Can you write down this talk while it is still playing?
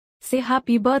say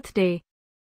happy birthday.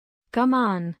 Come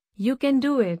on, you can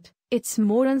do it. It's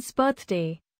Mauren's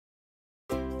birthday.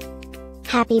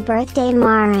 Happy birthday,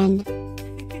 Mauren.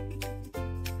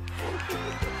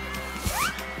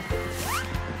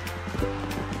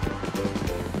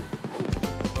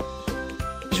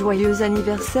 Joyeux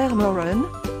anniversaire, Mauren.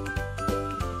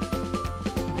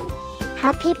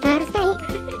 Happy birthday,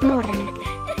 Mauren.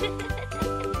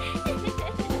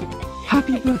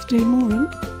 Happy birthday,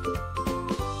 Mauren.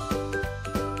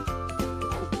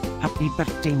 Happy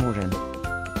birthday, Mauren.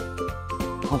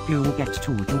 Hope you get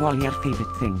to do all your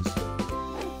favorite things.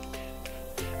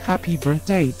 Happy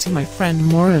birthday to my friend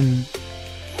Mauren.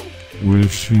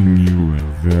 Wishing you a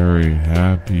very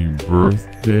happy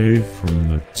birthday from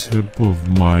the tip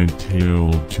of my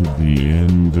tail to the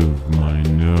end of my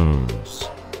nose.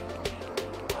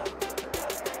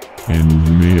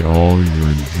 And may all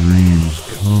your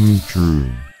dreams come true.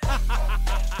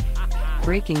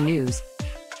 Breaking news.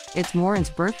 It's Mauren's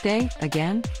birthday,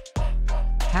 again?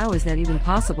 How is that even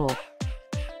possible?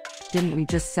 Didn't we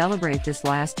just celebrate this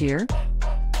last year?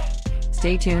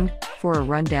 Stay tuned for a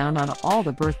rundown on all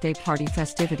the birthday party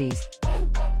festivities.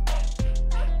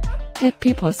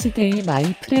 Happy birthday,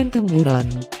 my friend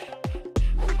Mauren.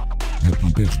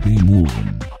 Happy birthday,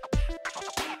 Mauren.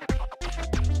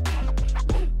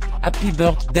 Happy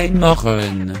birthday,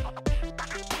 Mauren.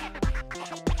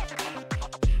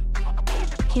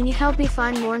 Can you help me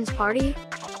find Mauren's party?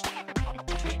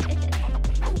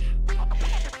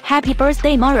 Happy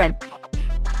birthday, Mauren.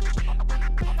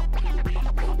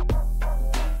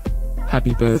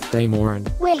 Happy birthday, Mauren.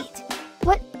 Wait,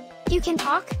 what? You can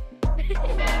talk?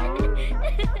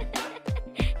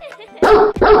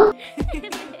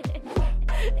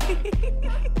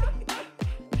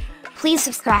 Please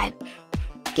subscribe,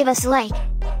 give us a like,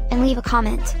 and leave a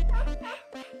comment.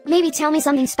 Maybe tell me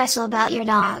something special about your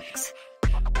dogs.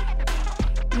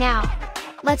 Now,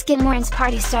 let's get Mauren's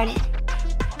party started.